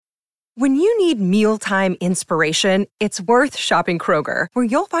When you need mealtime inspiration, it's worth shopping Kroger, where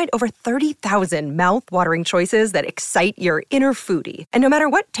you'll find over 30,000 mouth-watering choices that excite your inner foodie. And no matter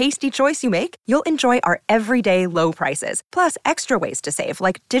what tasty choice you make, you'll enjoy our everyday low prices, plus extra ways to save,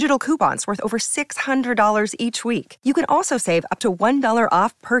 like digital coupons worth over $600 each week. You can also save up to $1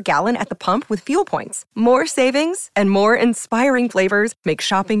 off per gallon at the pump with fuel points. More savings and more inspiring flavors make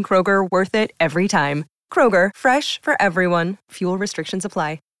shopping Kroger worth it every time. Kroger, fresh for everyone. Fuel restrictions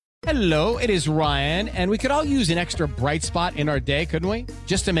apply. Hello, it is Ryan, and we could all use an extra bright spot in our day, couldn't we?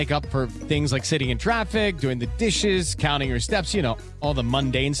 Just to make up for things like sitting in traffic, doing the dishes, counting your steps, you know, all the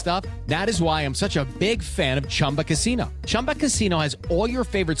mundane stuff. That is why I'm such a big fan of Chumba Casino. Chumba Casino has all your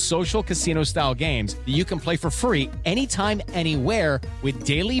favorite social casino-style games that you can play for free anytime, anywhere with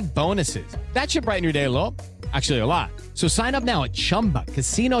daily bonuses. That should brighten your day a little. Actually, a lot. So sign up now at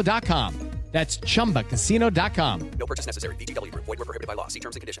ChumbaCasino.com. That's ChumbaCasino.com. No purchase necessary. VGW Group. Void where prohibited by law. See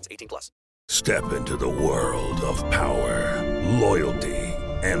terms and conditions. 18+. Step into the world of power, loyalty,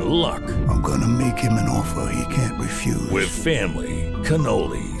 and luck. I'm gonna make him an offer he can't refuse. With family,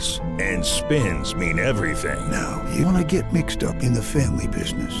 cannolis, and spins mean everything. Now, you wanna get mixed up in the family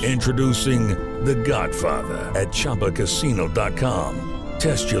business. Introducing The Godfather at ChumbaCasino.com.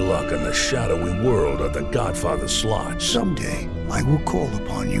 Test your luck in the shadowy world of The Godfather slot. Someday, I will call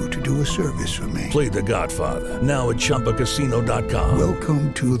upon you to do a service for me. Play The Godfather, now at ChumbaCasino.com.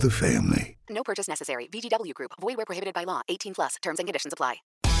 Welcome to the family. No purchase necessary. VGW Group. Void where prohibited by law. 18+. Terms and conditions apply.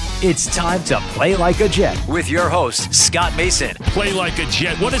 It's time to Play Like a Jet with your host, Scott Mason. Play like a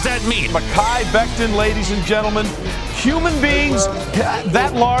Jet. What does that mean? Mekhi Becton, ladies and gentlemen. Human beings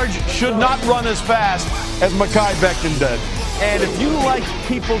that large should not run as fast as Mekhi Becton did. And if you like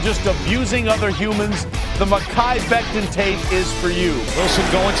people just abusing other humans, the Mekhi Becton tape is for you. Wilson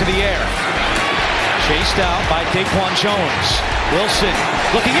going to the air. Chased out by Daquan Jones. Wilson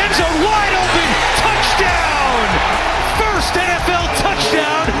looking end zone wide open. Touchdown! First NFL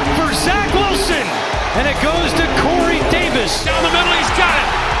touchdown for Zach Wilson. And it goes to Corey Davis. Down the middle, he's got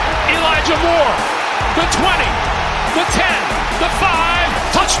it. Elijah Moore. The 20. The 10. The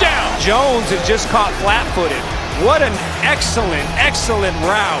 5. Touchdown. Jones is just caught flat-footed. What an excellent, excellent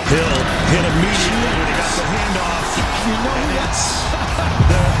route. Hill hit immediately when he got the handoff. You know that's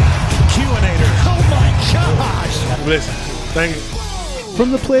the Q-inator. Oh my gosh. Listen, thank you.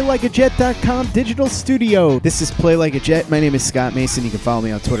 From the PlayLikeAJet.com digital studio, this is Play Like a Jet. My name is Scott Mason. You can follow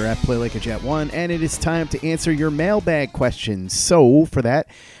me on Twitter at PlayLikeAJet1, and it is time to answer your mailbag questions. So for that,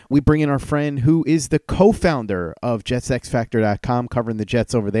 we bring in our friend who is the co-founder of JetsXFactor.com, covering the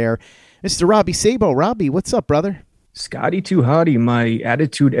Jets over there, Mr. Robbie Sabo. Robbie, what's up, brother? Scotty Too Hottie, my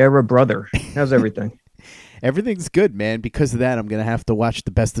Attitude Era brother. How's everything? Everything's good, man. Because of that, I'm going to have to watch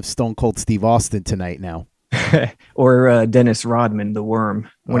the best of Stone Cold Steve Austin tonight now. Or Dennis Rodman, the Worm.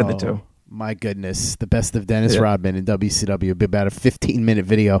 One of the two. My goodness. The best of Dennis Rodman in WCW. It'll be about a 15-minute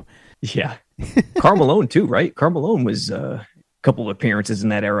video. Yeah. Karl Malone, too, right? Karl Malone was a couple of appearances in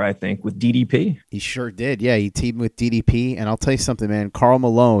that era, I think, with DDP. He sure did. Yeah, he teamed with DDP. And I'll tell you something, man. Karl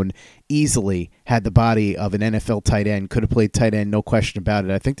Malone easily had the body of an NFL tight end. Could have played tight end, no question about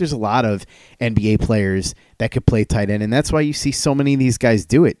it. I think there's a lot of NBA players that could play tight end, and that's why you see so many of these guys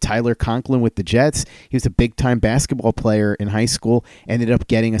do it. Tyler Conklin with the Jets. He was a big-time basketball player in high school, ended up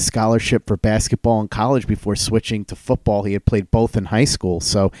getting a scholarship for basketball in college before switching to football. He had played both in high school,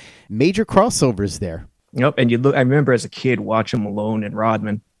 so major crossovers there. Yep, and you look. I remember as a kid watching Malone and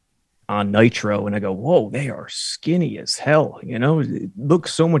Rodman on Nitro, and I go, "Whoa, they are skinny as hell." You know, it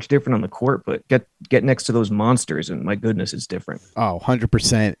looks so much different on the court, but get next to those monsters, and my goodness, it's different. Oh,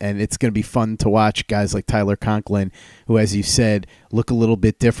 100%, and it's going to be fun to watch guys like Tyler Conklin, who, as you said, look a little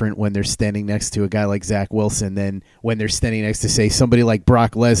bit different when they're standing next to a guy like Zach Wilson than when they're standing next to, say, somebody like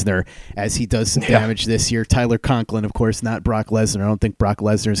Brock Lesnar, as he does some damage this year. Tyler Conklin, of course, not Brock Lesnar. I don't think Brock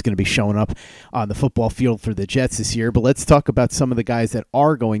Lesnar is going to be showing up on the football field for the Jets this year, but let's talk about some of the guys that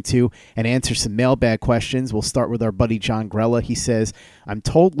are going to and answer some mailbag questions. We'll start with our buddy John Grella. He says, I'm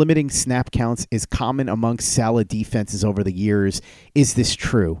told limiting snap counts is common amongst salad defenses over the years. Is this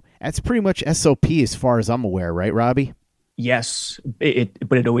true? That's pretty much SOP as far as I'm aware, right, Robbie? Yes,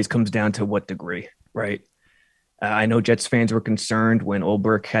 but it always comes down to what degree, right? I know Jets fans were concerned when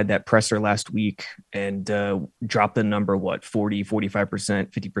Ulbrich had that presser last week and dropped the number, 40,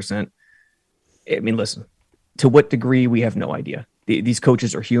 45%, 50%. I mean, listen, to what degree, we have no idea. These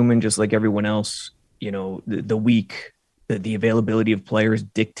coaches are human, just like everyone else. You know, the week, the availability of players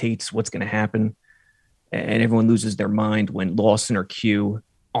dictates what's going to happen. And everyone loses their mind when Lawson or Q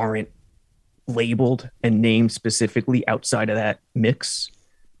aren't labeled and named specifically outside of that mix.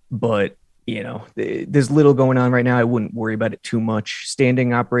 But There's little going on right now. I wouldn't worry about it too much.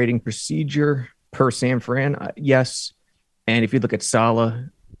 Standing operating procedure per San Fran, yes. And if you look at Saleh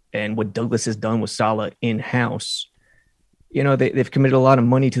and what Douglas has done with Saleh in-house, they've committed a lot of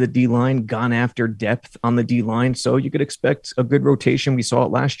money to the D-line, gone after depth on the D-line. So you could expect a good rotation. We saw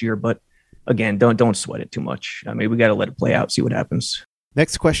it last year, but again, don't sweat it too much. I mean, we got to let it play out, see what happens.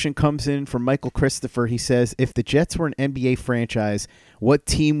 Next question comes in from Michael Christopher. He says, if the Jets were an NBA franchise, what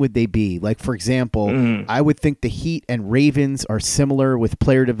team would they be? Like, for example, I would think the Heat and Ravens are similar with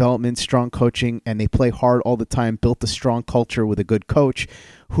player development, strong coaching, and they play hard all the time, built a strong culture with a good coach.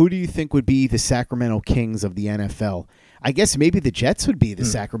 Who do you think would be the Sacramento Kings of the NFL? I guess maybe the Jets would be the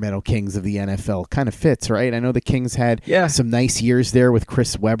Sacramento Kings of the NFL. Kind of fits, right? I know the Kings had some nice years there with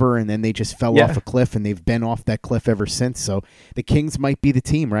Chris Webber, and then they just fell off a cliff, and they've been off that cliff ever since. So the Kings might be the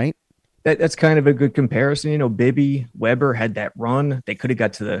team, right? That's kind of a good comparison. Bibby, Webber had that run. They could have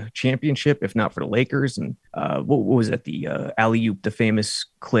got to the championship if not for the Lakers. And what was that? The alley-oop, the famous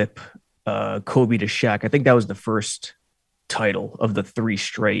clip, Kobe to Shaq. I think that was the first title of the 3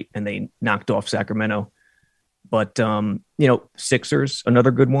 straight, and they knocked off Sacramento. But, Sixers,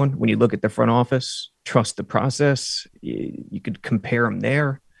 another good one. When you look at the front office, trust the process. You could compare them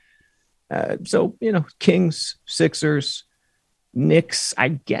there. Kings, Sixers, Knicks. I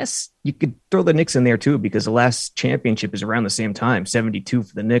guess you could throw the Knicks in there too, because the last championship is around the same time. 72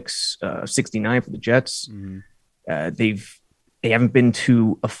 for the Knicks, 69 for the Jets. They haven't been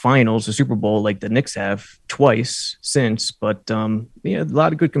to a finals, a Super Bowl like the Knicks have twice since. But, a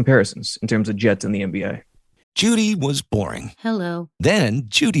lot of good comparisons in terms of Jets in the NBA. Judy was boring. Hello. Then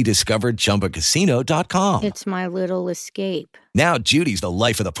Judy discovered ChumbaCasino.com. It's my little escape. Now Judy's the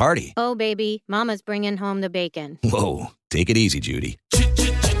life of the party. Oh, baby, mama's bringing home the bacon. Whoa, take it easy, Judy.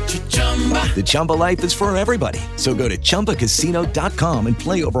 The Chumba life is for everybody. So go to ChumbaCasino.com and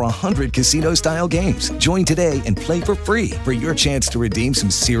play over 100 casino-style games. Join today and play for free for your chance to redeem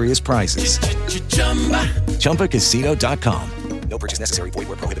some serious prizes. ChumbaCasino.com. No purchase necessary. Void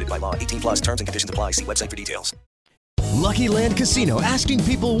where prohibited by law. 18+ terms and conditions apply. See website for details. Lucky Land Casino, asking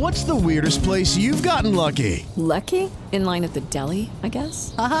people, what's the weirdest place you've gotten lucky? Lucky? In line at the deli, I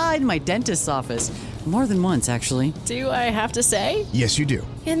guess? Aha, in my dentist's office. More than once, actually. Do I have to say? Yes, you do.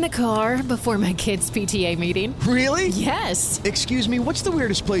 In the car before my kids' PTA meeting. Really? Yes. Excuse me, what's the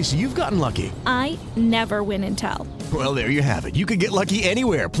weirdest place you've gotten lucky? I never win and tell. Well, there you have it. You can get lucky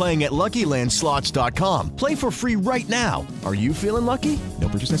anywhere, playing at LuckyLandSlots.com. Play for free right now. Are you feeling lucky? No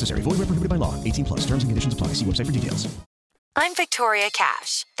purchase necessary. Void where prohibited by law. 18+. Terms and conditions apply. See website for details. I'm Victoria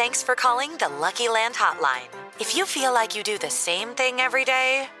Cash. Thanks for calling the Lucky Land Hotline. If you feel like you do the same thing every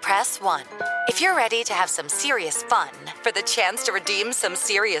day, press 1. If you're ready to have some serious fun for the chance to redeem some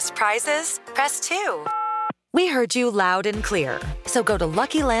serious prizes, press 2. We heard you loud and clear. So go to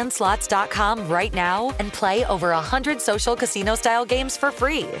LuckyLandSlots.com right now and play over 100 social casino-style games for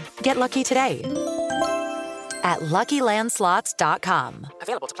free. Get lucky today at LuckyLandSlots.com.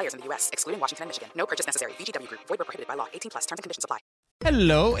 Available to players in the U.S., excluding Washington and Michigan. No purchase necessary. VGW Group. Void where prohibited by law. 18+. Terms and conditions apply.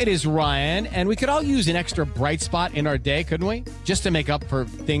 Hello, it is Ryan, and we could all use an extra bright spot in our day, couldn't we? Just to make up for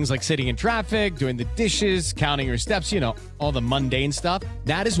things like sitting in traffic, doing the dishes, counting your steps, all the mundane stuff.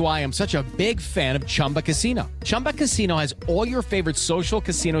 That is why I'm such a big fan of Chumba Casino. Chumba Casino has all your favorite social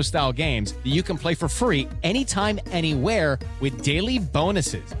casino-style games that you can play for free anytime, anywhere with daily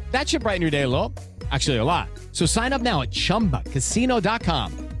bonuses. That should brighten your day a little. Actually, a lot. So sign up now at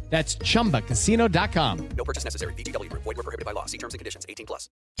ChumbaCasino.com. That's ChumbaCasino.com. No purchase necessary. VGW Group. Void where prohibited by law. See terms and conditions. 18+.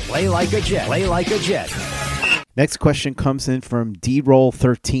 Play like a Jet. Play like a Jet. Next question comes in from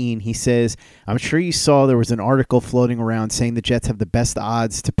DRoll13. He says, I'm sure you saw there was an article floating around saying the Jets have the best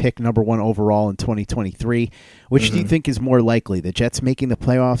odds to pick number 1 overall in 2023. Which do you think is more likely, the Jets making the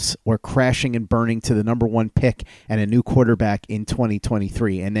playoffs or crashing and burning to the number 1 pick and a new quarterback in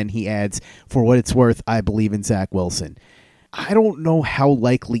 2023? And then he adds, for what it's worth, I believe in Zach Wilson. I don't know how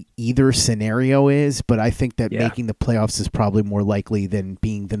likely either scenario is, but I think that making the playoffs is probably more likely than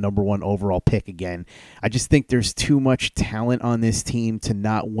being the number 1 overall pick again. I just think there's too much talent on this team to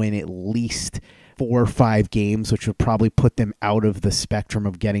not win at least 4 or 5 games, which would probably put them out of the spectrum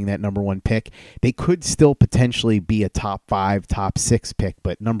of getting that number 1 pick. They could still potentially be a top 5, top 6 pick,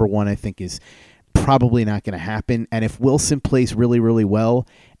 but number 1 I think is probably not going to happen. And if Wilson plays really, really well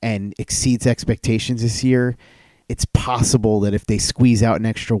and exceeds expectations this year, it's possible that if they squeeze out an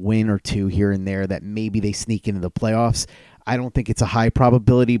extra win or 2 here and there, that maybe they sneak into the playoffs. I don't think it's a high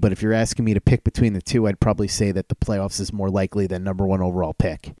probability, but if you're asking me to pick between the two, I'd probably say that the playoffs is more likely than number 1 overall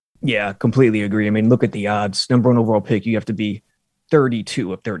pick. Yeah, completely agree. I mean, look at the odds. Number 1 overall pick, you have to be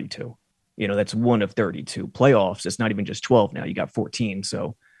 32 of 32. That's 1 of 32. Playoffs, it's not even just 12 now. You got 14.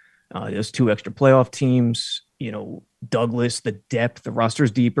 So There's 2 extra playoff teams. Douglas, the depth, the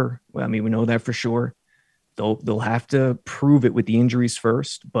roster's deeper. Well, I mean, we know that for sure. They'll have to prove it with the injuries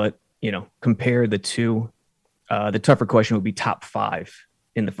first, but compare the two. The tougher question would be top 5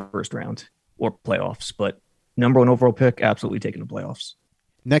 in the first round or playoffs, but number 1 overall pick, absolutely taking the playoffs.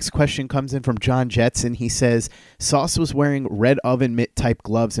 Next question comes in from John Jetson. He says, Sauce was wearing red oven mitt type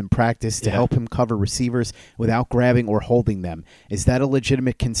gloves in practice to help him cover receivers without grabbing or holding them. Is that a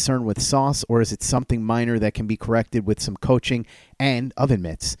legitimate concern with Sauce, or is it something minor that can be corrected with some coaching and oven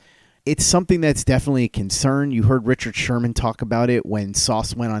mitts? It's something that's definitely a concern. You heard Richard Sherman talk about it when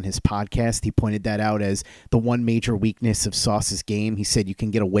Sauce went on his podcast. He pointed that out as the one major weakness of Sauce's game. He said you can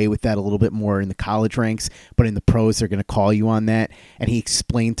get away with that a little bit more in the college ranks, but in the pros, they're going to call you on that. And he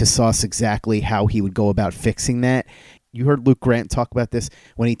explained to Sauce exactly how he would go about fixing that. You heard Luke Grant talk about this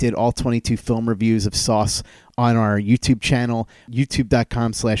when he did all 22 film reviews of Sauce on our YouTube channel,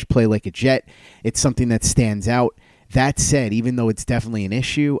 youtube.com/playlikeajet. It's something that stands out. That said, even though it's definitely an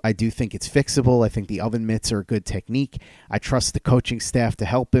issue, I do think it's fixable. I think the oven mitts are a good technique. I trust the coaching staff to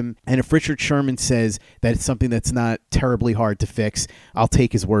help him. And if Richard Sherman says that it's something that's not terribly hard to fix, I'll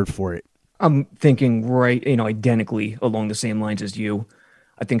take his word for it. I'm thinking identically along the same lines as you.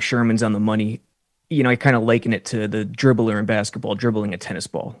 I think Sherman's on the money. I kind of liken it to the dribbler in basketball dribbling a tennis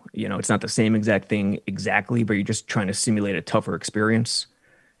ball. It's not the same exact thing exactly, but you're just trying to simulate a tougher experience.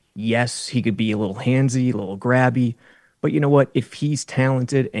 Yes, he could be a little handsy, a little grabby, but you know what? If he's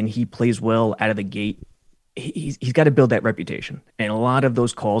talented and he plays well out of the gate, he's got to build that reputation. And a lot of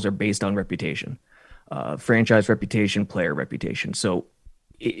those calls are based on reputation, franchise reputation, player reputation. So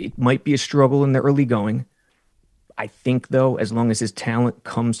it might be a struggle in the early going. I think, though, as long as his talent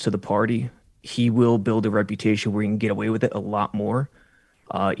comes to the party, he will build a reputation where he can get away with it a lot more,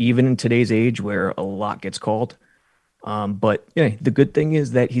 even in today's age where a lot gets called. But the good thing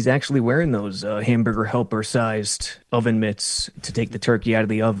is that he's actually wearing those hamburger helper sized oven mitts to take the turkey out of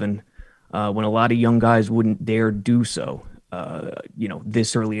the oven when a lot of young guys wouldn't dare do so,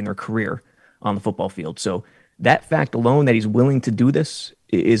 this early in their career on the football field. So that fact alone, that he's willing to do this,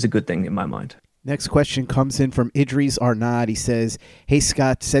 is a good thing in my mind. Next question comes in from Idris Arnaud. He says, hey,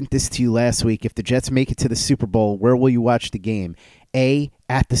 Scott, sent this to you last week. If the Jets make it to the Super Bowl, where will you watch the game? A,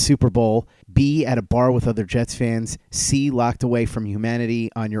 at the Super Bowl, B, at a bar with other Jets fans, C, locked away from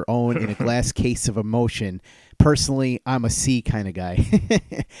humanity on your own in a glass case of emotion. Personally, I'm a C kind of guy.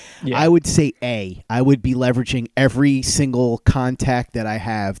 Yeah. I would say A. I would be leveraging every single contact that I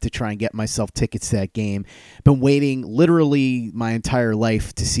have to try and get myself tickets to that game. Been waiting literally my entire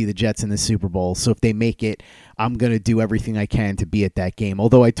life to see the Jets in the Super Bowl. So if they make it, I'm going to do everything I can to be at that game.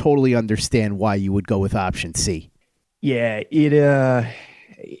 Although I totally understand why you would go with option C. Yeah,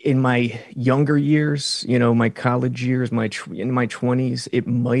 in my younger years, my college years, in my 20s, it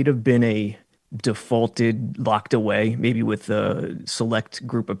might have been a defaulted locked away, maybe with a select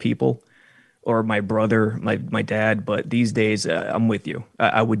group of people or my brother, my dad. But these days, I'm with you.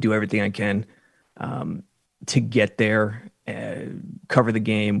 I would do everything I can to get there, cover the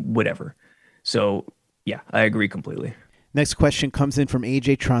game, whatever. So, yeah, I agree completely. Next question comes in from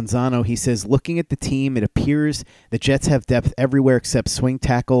AJ Tronzano. He says, looking at the team, it appears the Jets have depth everywhere except swing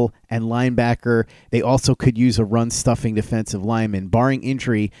tackle and linebacker. They also could use a run-stuffing defensive lineman. Barring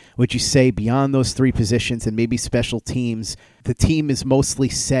injury, would you say beyond those 3 positions and maybe special teams, the team is mostly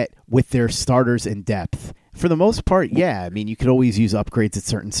set with their starters in depth? For the most part, yeah. I mean, you could always use upgrades at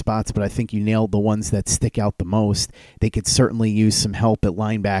certain spots, but I think you nailed the ones that stick out the most. They could certainly use some help at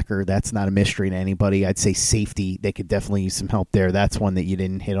linebacker. That's not a mystery to anybody. I'd say safety, they could definitely use some help there. That's one that you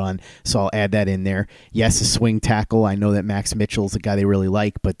didn't hit on, so I'll add that in there. Yes, a swing tackle. I know that Max Mitchell's a guy they really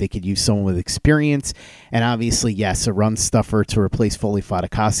like, but they could use someone with experience. And obviously, yes, a run stuffer to replace Foley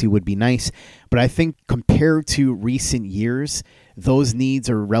Fatukasi would be nice. But I think compared to recent years, those needs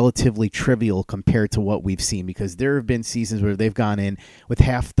are relatively trivial compared to what we've seen, because there have been seasons where they've gone in with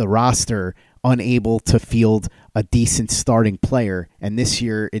half the roster unable to field a decent starting player. And this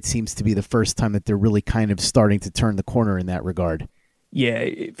year, it seems to be the first time that they're really kind of starting to turn the corner in that regard. Yeah,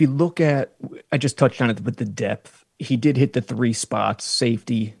 if you look at, I just touched on it, but the depth, he did hit the 3 spots,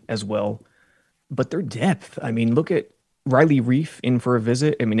 safety as well. But their depth, I mean, look at Riley Reiff in for a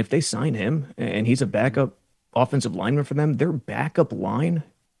visit. I mean, if they sign him and he's a backup offensive lineman for them, their backup line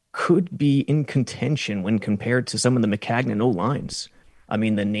could be in contention when compared to some of the Maccagnan O-lines. I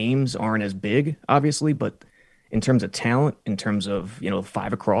mean, the names aren't as big, obviously, but in terms of talent, in terms of,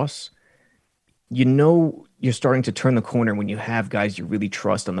 5 across, you're starting to turn the corner when you have guys you really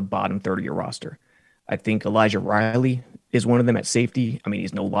trust on the bottom third of your roster. I think Elijah Riley is one of them at safety. I mean,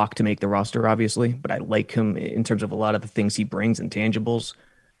 he's no lock to make the roster, obviously, but I like him in terms of a lot of the things he brings, intangibles.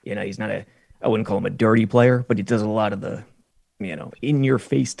 He's not I wouldn't call him a dirty player, but he does a lot of the, in your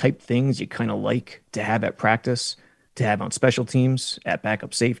face type things you kind of like to have at practice, to have on special teams, at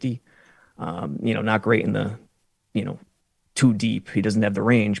backup safety. Not great in the, too deep. He doesn't have the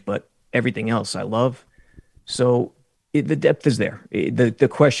range, but everything else I love. So the depth is there. The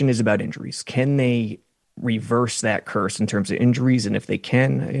question is about injuries. Can they reverse that curse in terms of injuries? And if they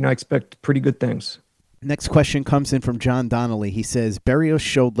can, I expect pretty good things. Next question comes in from John Donnelly. He says, Berrios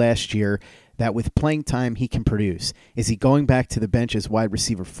showed last year that with playing time, he can produce. Is he going back to the bench as wide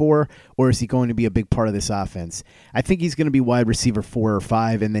receiver 4, or is he going to be a big part of this offense? I think he's going to be wide receiver 4 or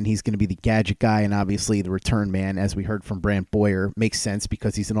 5, and then he's going to be the gadget guy and obviously the return man, as we heard from Brant Boyer. Makes sense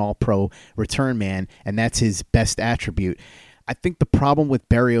because he's an all-pro return man, and that's his best attribute. I think the problem with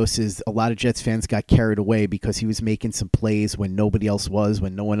Berrios is a lot of Jets fans got carried away because he was making some plays when nobody else was,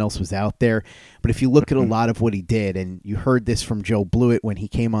 when no one else was out there. But if you look at a lot of what he did, and you heard this from Joe Blewett when he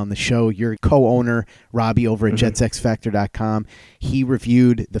came on the show, your co-owner, Robbie, over at JetsXFactor.com, he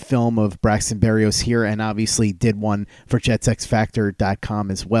reviewed the film of Braxton Berrios here and obviously did one for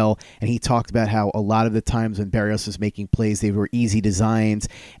JetsXFactor.com as well. And he talked about how a lot of the times when Berrios was making plays, they were easy designs,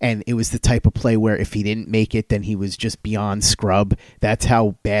 and it was the type of play where if he didn't make it, then he was just beyond scrub. That's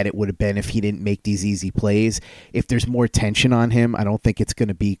how bad it would have been if he didn't make these easy plays. If there's more tension on him, I don't think it's going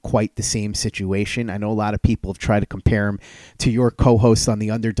to be quite the same situation. I know a lot of people have tried to compare him to your co-host on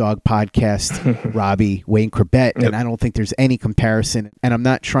the Underdog podcast, Robbie, Wayne Corbett, and I don't think there's any comparison. And I'm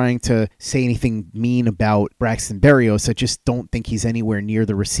not trying to say anything mean about Braxton Berrios. I just don't think he's anywhere near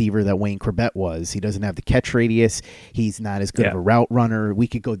the receiver that Wayne Corbett was. He doesn't have the catch radius. He's not as good of a route runner. We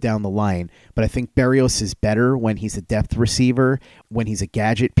could go down the line. But I think Berrios is better when he's a depth receiver, when he's a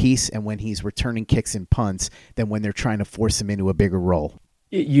gadget piece, and when he's returning kicks and punts than when they're trying to force him into a bigger role.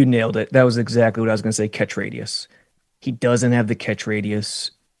 You nailed it. That was exactly what I was going to say, catch radius. He doesn't have the catch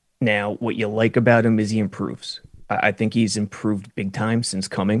radius. Now, what you like about him is he improves. I think he's improved big time since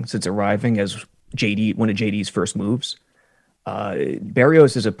arriving as one of JD's first moves.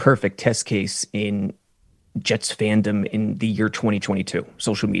 Berrios is a perfect test case in Jets fandom in the year 2022,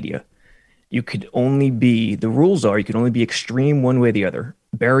 social media. The rules are you can only be extreme one way or the other.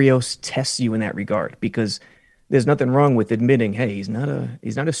 Berrios tests you in that regard because there's nothing wrong with admitting, hey, he's not a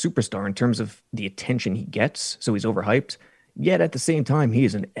superstar in terms of the attention he gets, so he's overhyped. Yet at the same time, he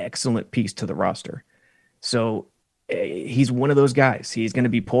is an excellent piece to the roster. So he's one of those guys. He's going to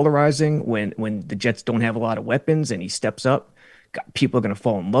be polarizing when the Jets don't have a lot of weapons and he steps up. People are going to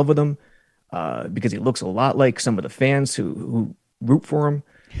fall in love with him because he looks a lot like some of the fans who root for him.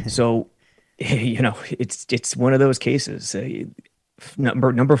 So, it's one of those cases.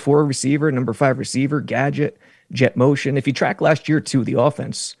 Number 4 receiver, number 5 receiver, gadget, jet motion. If you track last year too, the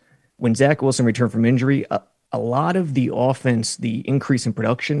offense, when Zach Wilson returned from injury, a lot of the offense, the increase in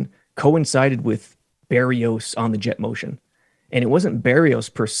production coincided with Berrios on the jet motion. And it wasn't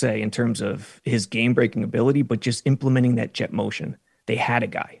Berrios per se in terms of his game-breaking ability, but just implementing that jet motion. They had a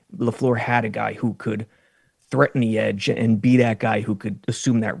guy. LaFleur had a guy who could threaten the edge and be that guy who could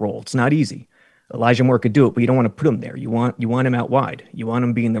assume that role. It's not easy. Elijah Moore could do it, but you don't want to put him there. You want him out wide. You want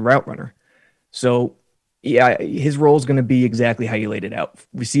him being the route runner. So, yeah, his role is going to be exactly how you laid it out.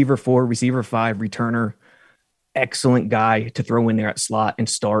 Receiver 4, receiver 5, returner. Excellent guy to throw in there at slot and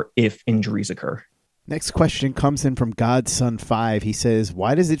start if injuries occur. Next question comes in from Godson5. He says,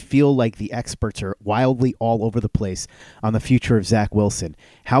 why does it feel like the experts are wildly all over the place on the future of Zach Wilson?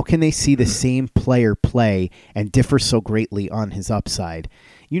 How can they see the same player play and differ so greatly on his upside?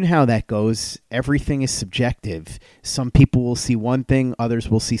 You know how that goes. Everything is subjective. Some people will see one thing, others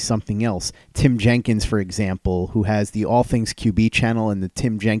will see something else. Tim Jenkins, for example, who has the All Things QB channel and the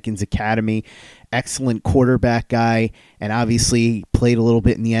Tim Jenkins Academy, excellent quarterback guy, and obviously played a little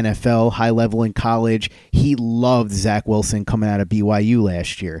bit in the NFL, high level in college. He loved Zach Wilson coming out of BYU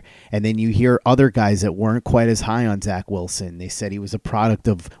last year. And then you hear other guys that weren't quite as high on Zach Wilson. They said he was a product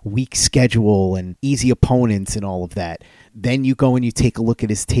of weak schedule and easy opponents and all of that. Then you go and you take a look at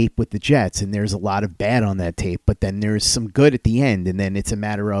his tape with the Jets, and there's a lot of bad on that tape, but then there's some good at the end. And then it's a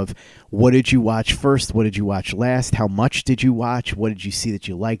matter of, what did you watch first? What did you watch last? How much did you watch? What did you see that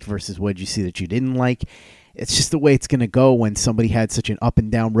you liked versus what did you see that you didn't like? It's just the way it's going to go when somebody had such an up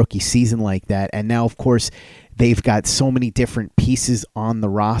and down rookie season like that. And now, of course, they've got so many different pieces on the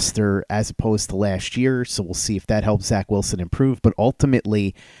roster as opposed to last year. So we'll see if that helps Zach Wilson improve. But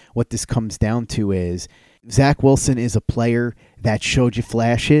ultimately, what this comes down to is Zach Wilson is a player that showed you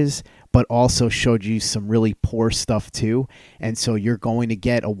flashes, but also showed you some really poor stuff too. And so you're going to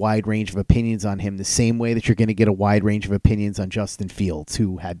get a wide range of opinions on him the same way that you're going to get a wide range of opinions on Justin Fields,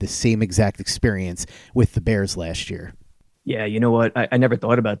 who had the same exact experience with the Bears last year. Yeah, you know what? I never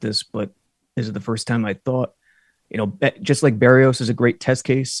thought about this, but this is the first time I thought, just like Berrios is a great test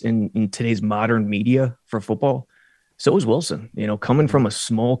case in today's modern media for football, so is Wilson. Coming from a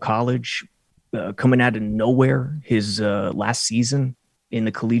small college, coming out of nowhere, his last season in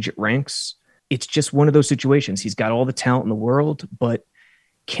the collegiate ranks, it's just one of those situations. He's got all the talent in the world, but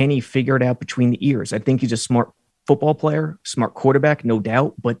can he figure it out between the ears? I think he's a smart football player, smart quarterback, no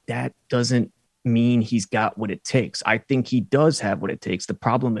doubt, but that doesn't mean he's got what it takes. I think he does have what it takes. The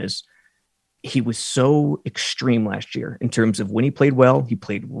problem is he was so extreme last year in terms of when he played well, he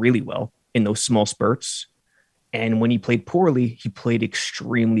played really well in those small spurts. And when he played poorly, he played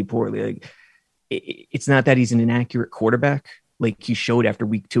extremely poorly. Like, it's not that he's an inaccurate quarterback like he showed after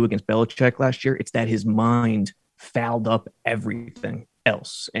week 2 against Belichick last year. It's that his mind fouled up everything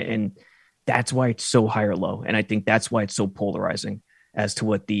else. And that's why it's so high or low. And I think that's why it's so polarizing as to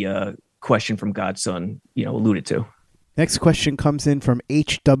what the question from Godson, alluded to. Next question comes in from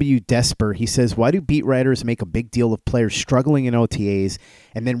H.W. Desper. He says, why do beat writers make a big deal of players struggling in OTAs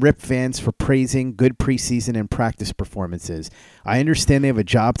and then rip fans for praising good preseason and practice performances? I understand they have a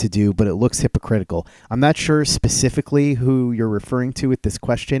job to do, but it looks hypocritical. I'm not sure specifically who you're referring to with this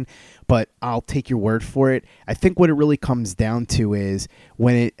question, but I'll take your word for it. I think what it really comes down to is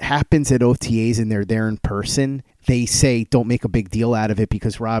when it happens at OTAs and they're there in person, they say don't make a big deal out of it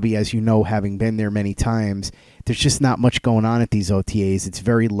because, Robbie, as you know, having been there many times, there's just not much going on at these OTAs. It's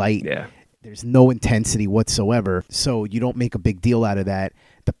very light. Yeah. There's no intensity whatsoever, so you don't make a big deal out of that.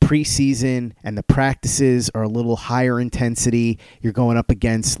 The preseason and the practices are a little higher intensity. You're going up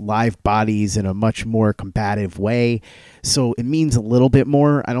against live bodies in a much more combative way, so it means a little bit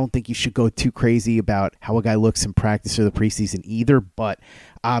more. I don't think you should go too crazy about how a guy looks in practice or the preseason either, but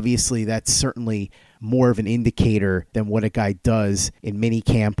obviously that's certainly more of an indicator than what a guy does in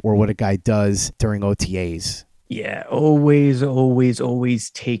minicamp or what a guy does during OTAs. Yeah, always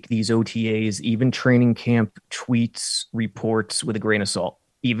take these OTAs, even training camp tweets, reports with a grain of salt,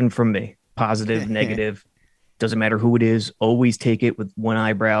 even from me. Positive, negative, doesn't matter who it is. Always take it with one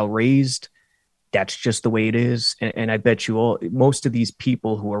eyebrow raised. That's just the way it is. And I bet you most of these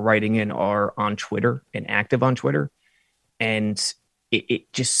people who are writing in are on Twitter and active on Twitter. And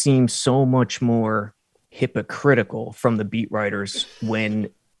it just seems so much more hypocritical from the beat writers when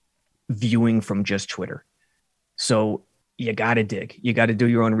viewing from just Twitter. So you got to dig. You got to do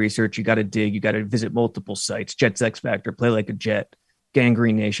your own research. You got to dig. You got to visit multiple sites. Jets X Factor, Play Like a Jet,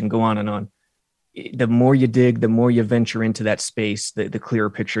 Gangrene Nation, go on and on. The more you dig, the more you venture into that space, the clearer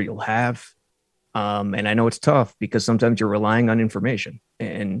picture you'll have. And I know it's tough because sometimes you're relying on information.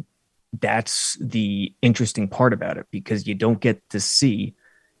 And that's the interesting part about it because you don't get to see,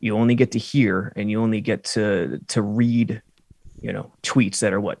 you only get to hear, and you only get to read, tweets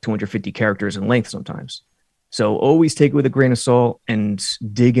that are 250 characters in length sometimes. So always take it with a grain of salt and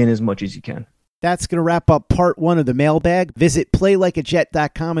dig in as much as you can. That's going to wrap up part 1 of the mailbag. Visit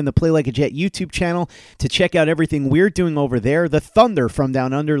playlikeajet.com and the Play Like a Jet YouTube channel to check out everything we're doing over there. The Thunder from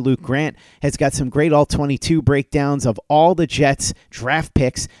Down Under, Luke Grant, has got some great All-22 breakdowns of all the Jets draft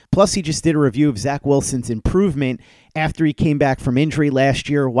picks. Plus, he just did a review of Zach Wilson's improvement after he came back from injury last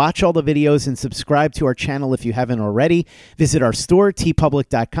year. Watch all the videos and subscribe to our channel if you haven't already. Visit our store,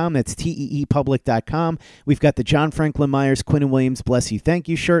 teepublic.com. That's teepublic.com. We've got the John Franklin Myers, Quinnen Williams, Bless You, Thank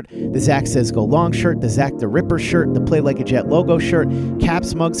You shirt, the Zach Says Go Long shirt, the Zach the Ripper shirt, the Play Like a Jet logo shirt,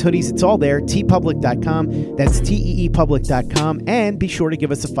 caps, mugs, hoodies. It's all there, teepublic.com. That's teepublic.com. And be sure to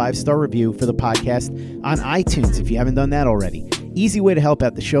give us a 5-star review for the podcast on iTunes if you haven't done that already. Easy way to help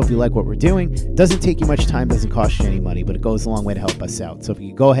out the show if you like what we're doing. Doesn't take you much time, doesn't cost you any money, but it goes a long way to help us out. So if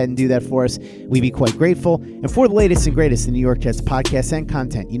you could go ahead and do that for us, we'd be quite grateful. And for the latest and greatest in New York Jets podcasts and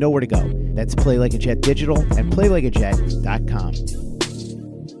content, you know where to go. That's Play Like a Jet Digital and playlikeajet.com.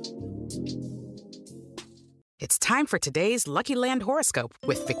 It's time for today's Lucky Land horoscope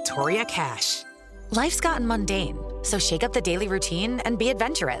with Victoria Cash. Life's gotten mundane, so shake up the daily routine and be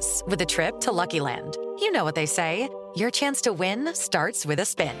adventurous with a trip to Lucky Land. You know what they say. Your chance to win starts with a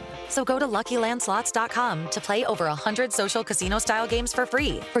spin. So go to LuckyLandSlots.com to play over 100 social casino-style games for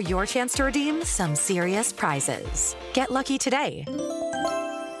free for your chance to redeem some serious prizes. Get lucky today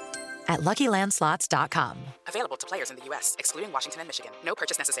at LuckyLandSlots.com. Available to players in the U.S., excluding Washington and Michigan. No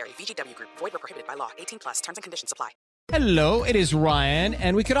purchase necessary. VGW Group. Void where prohibited by law. 18+. Terms and conditions apply. Hello, it is Ryan,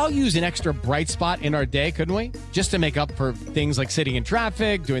 and we could all use an extra bright spot in our day, couldn't we? Just to make up for things like sitting in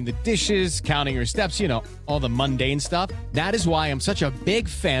traffic, doing the dishes, counting your steps, all the mundane stuff. That is why I'm such a big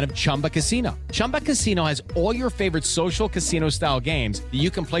fan of Chumba Casino. Chumba Casino has all your favorite social casino-style games that you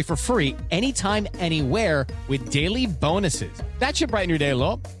can play for free anytime, anywhere with daily bonuses. That should brighten your day a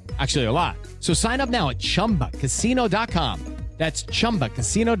little. Actually, a lot. So sign up now at ChumbaCasino.com. That's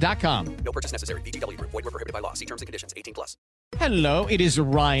ChumbaCasino.com. No purchase necessary. VGW Group. Void where prohibited by law. See terms and conditions. 18+. Hello, it is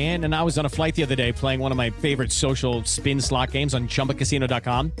Ryan, and I was on a flight the other day playing one of my favorite social spin slot games on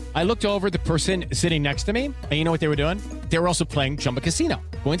ChumbaCasino.com. I looked over at the person sitting next to me, and you know what they were doing? They were also playing Chumba Casino.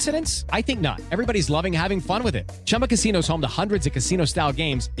 Coincidence? I think not. Everybody's loving having fun with it. Chumba Casino is home to hundreds of casino-style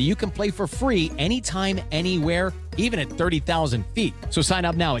games that you can play for free anytime, anywhere, even at 30,000 feet. So sign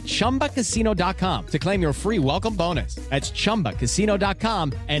up now at ChumbaCasino.com to claim your free welcome bonus. That's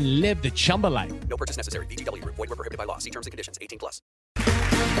ChumbaCasino.com and live the Chumba life. No purchase necessary. VGW Group. Void where prohibited by law. See terms and conditions. 18+.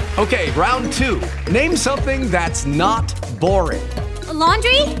 Okay, round two. Name something that's not boring. A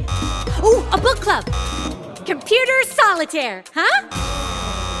laundry? Ooh, a book club. Computer solitaire, huh?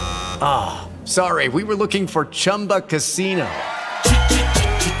 Ah, sorry, we were looking for Chumba Casino.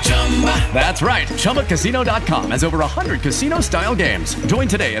 That's right, ChumbaCasino.com has over 100 casino-style games. Join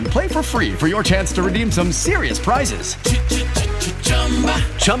today and play for free for your chance to redeem some serious prizes.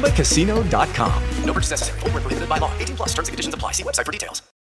 ChumbaCasino.com. No purchase necessary. Void where prohibited by law. 18+. Terms and conditions apply. See website for details.